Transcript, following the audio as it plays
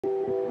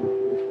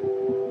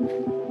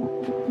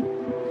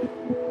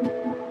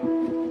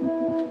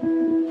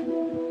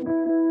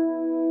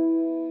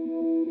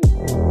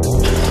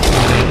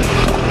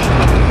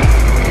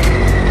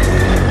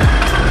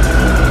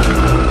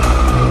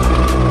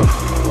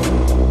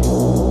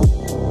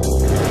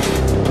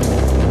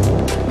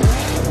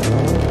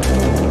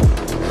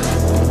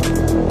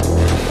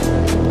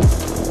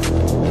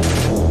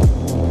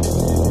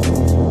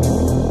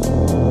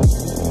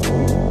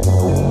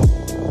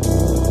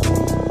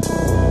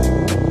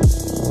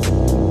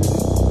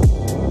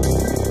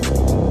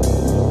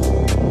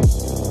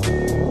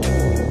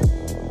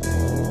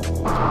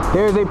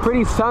There's a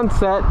pretty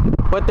Sunset,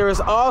 but there is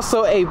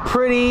also a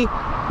pretty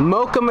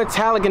Mocha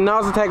Metallic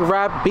Inozetek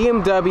wrap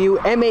BMW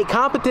M8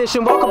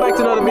 Competition. Welcome back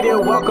to another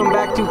video. Welcome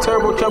back to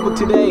Turbo Trouble.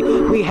 Today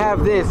we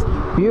have this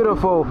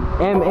beautiful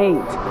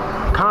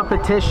M8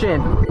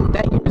 Competition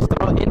that you just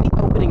saw in the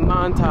opening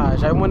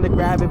montage. I wanted to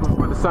grab it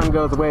before the sun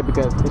goes away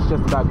because it's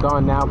just about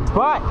gone now.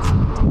 But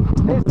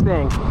this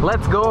thing,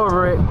 let's go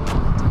over it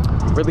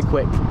really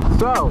quick.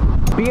 So,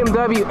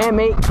 BMW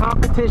M8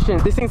 Competition.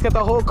 This thing's got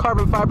the whole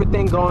carbon fiber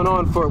thing going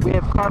on for it. We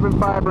have carbon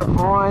fiber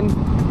on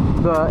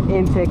the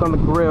intake on the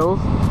grills.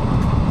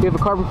 We have a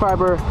carbon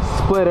fiber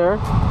splitter.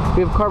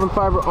 We have carbon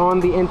fiber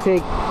on the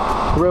intake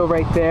grill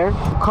right there.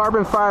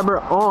 Carbon fiber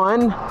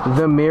on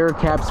the mirror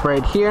caps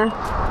right here.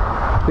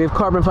 We have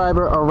carbon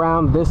fiber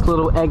around this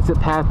little exit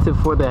path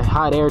for the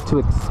hot air to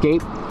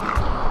escape.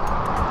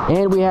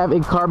 And we have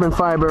a carbon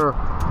fiber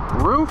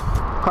roof,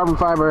 carbon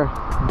fiber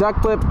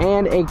duct clip,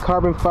 and a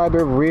carbon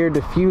fiber rear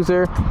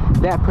diffuser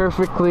that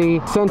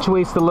perfectly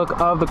accentuates the look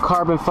of the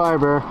carbon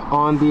fiber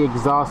on the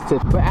exhaust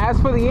tip. But as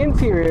for the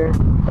interior,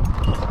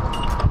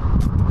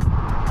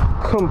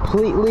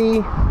 completely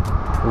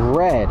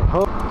red.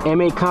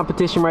 M8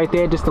 Competition right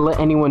there, just to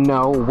let anyone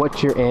know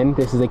what you're in.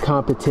 This is a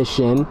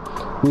competition.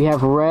 We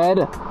have red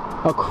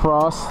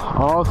across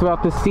all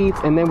throughout the seats,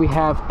 and then we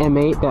have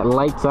M8 that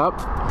lights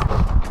up.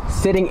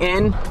 Sitting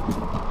in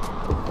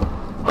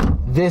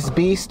this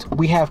beast,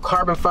 we have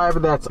carbon fiber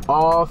that's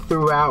all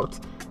throughout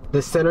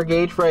the center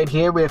gauge right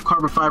here. We have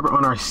carbon fiber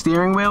on our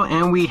steering wheel,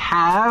 and we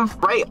have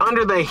right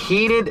under the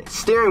heated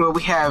steering wheel,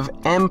 we have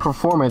M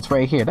Performance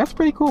right here. That's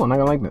pretty cool. I'm not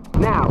gonna like that.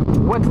 Now,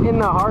 what's in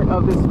the heart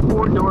of this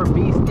four-door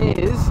beast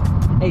is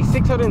a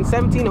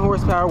 617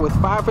 horsepower with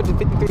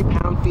 553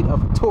 pound-feet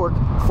of torque,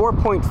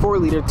 4.4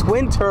 liter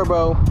twin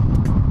turbo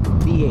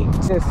V8.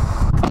 This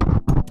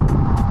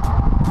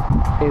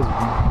is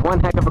one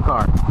heck of a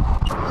car.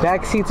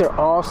 Back seats are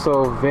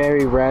also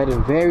very red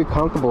and very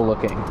comfortable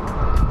looking.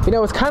 You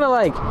know, it's kind of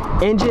like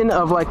engine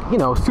of like, you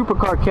know,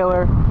 supercar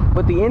killer,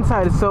 but the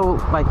inside is so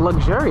like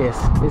luxurious.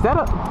 Is that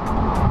a...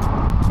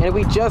 And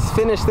we just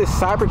finished this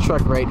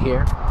Cybertruck right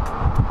here.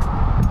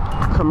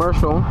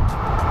 Commercial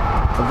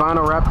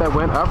vinyl wrap that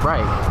went up,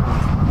 right.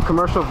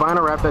 Commercial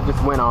vinyl wrap that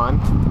just went on.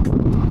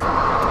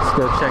 Let's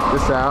go check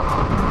this out.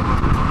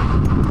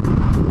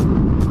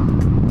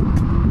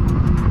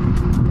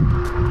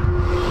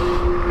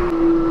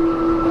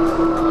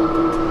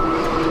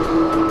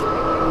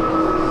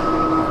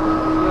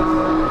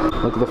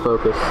 Look at the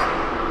focus.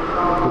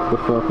 Look at the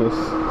focus.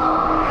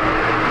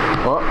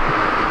 Oh.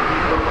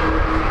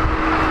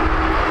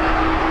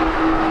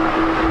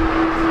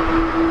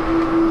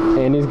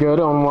 And he's good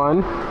on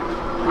one.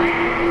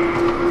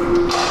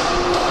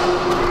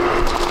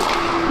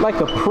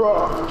 Like a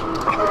pro.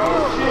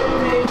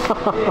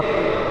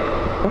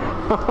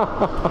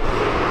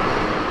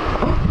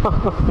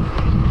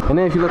 And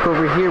then if you look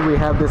over here, we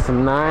have this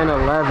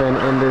 911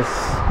 in this.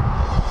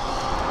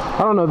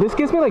 I don't know, this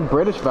gives me like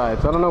British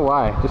vibes. I don't know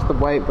why. Just the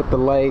white with the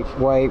light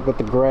white with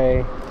the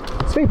gray.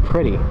 It's very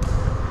pretty.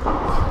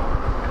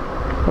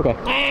 Okay.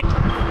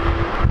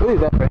 We'll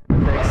leave that for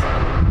thanks.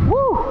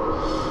 Woo!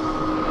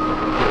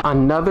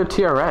 Another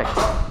TRX.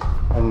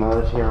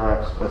 Another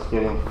TRX that's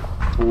getting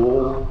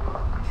full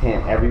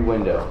tint, every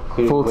window.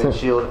 Full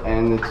windshield tint.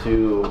 And the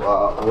two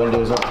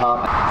windows up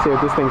top. See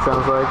what this thing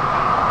sounds like.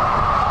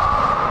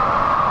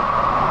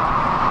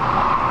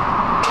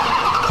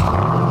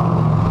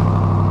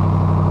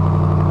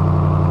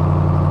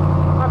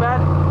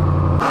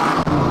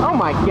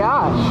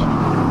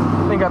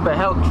 Gosh, they got the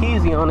hell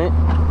keysy on it.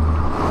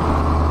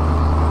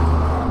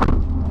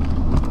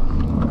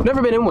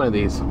 Never been in one of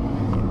these.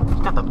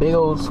 Got the big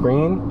old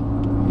screen.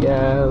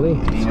 Yeah,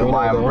 you know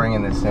why I'm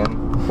bringing this in?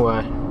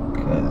 Why?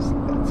 Because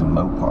it's a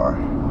Mopar.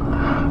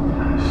 Oh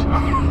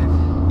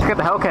gosh. It's got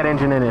the Hellcat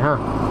engine in it, huh?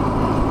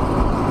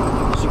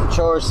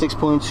 Supercharged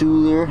 6.2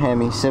 liter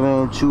Hemi,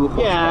 702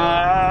 horsepower.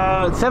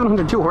 Yeah,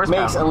 702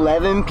 horsepower. Makes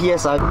 11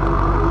 psi.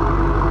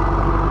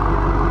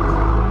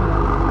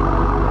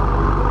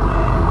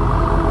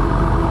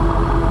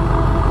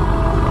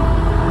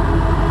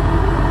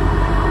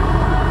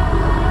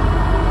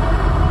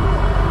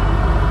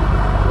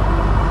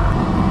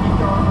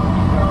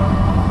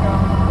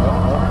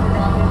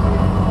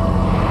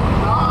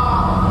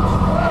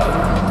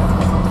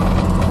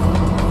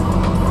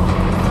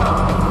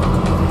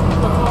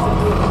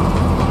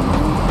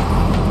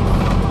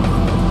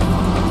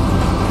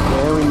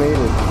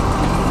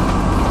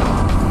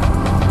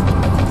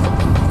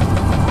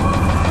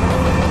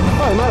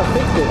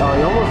 Oh,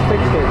 you almost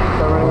fixed it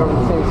by running over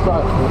the same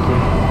spot.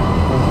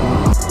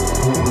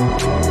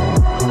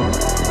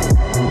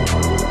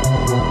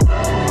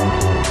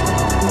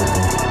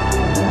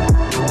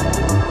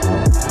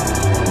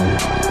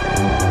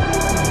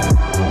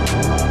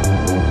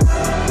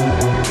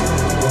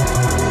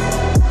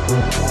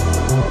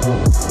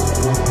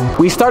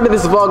 We started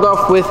this vlog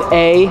off with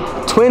a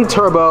twin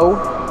turbo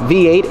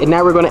V8, and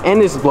now we're going to end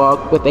this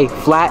vlog with a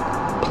flat,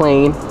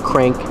 plain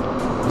crank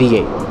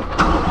V8.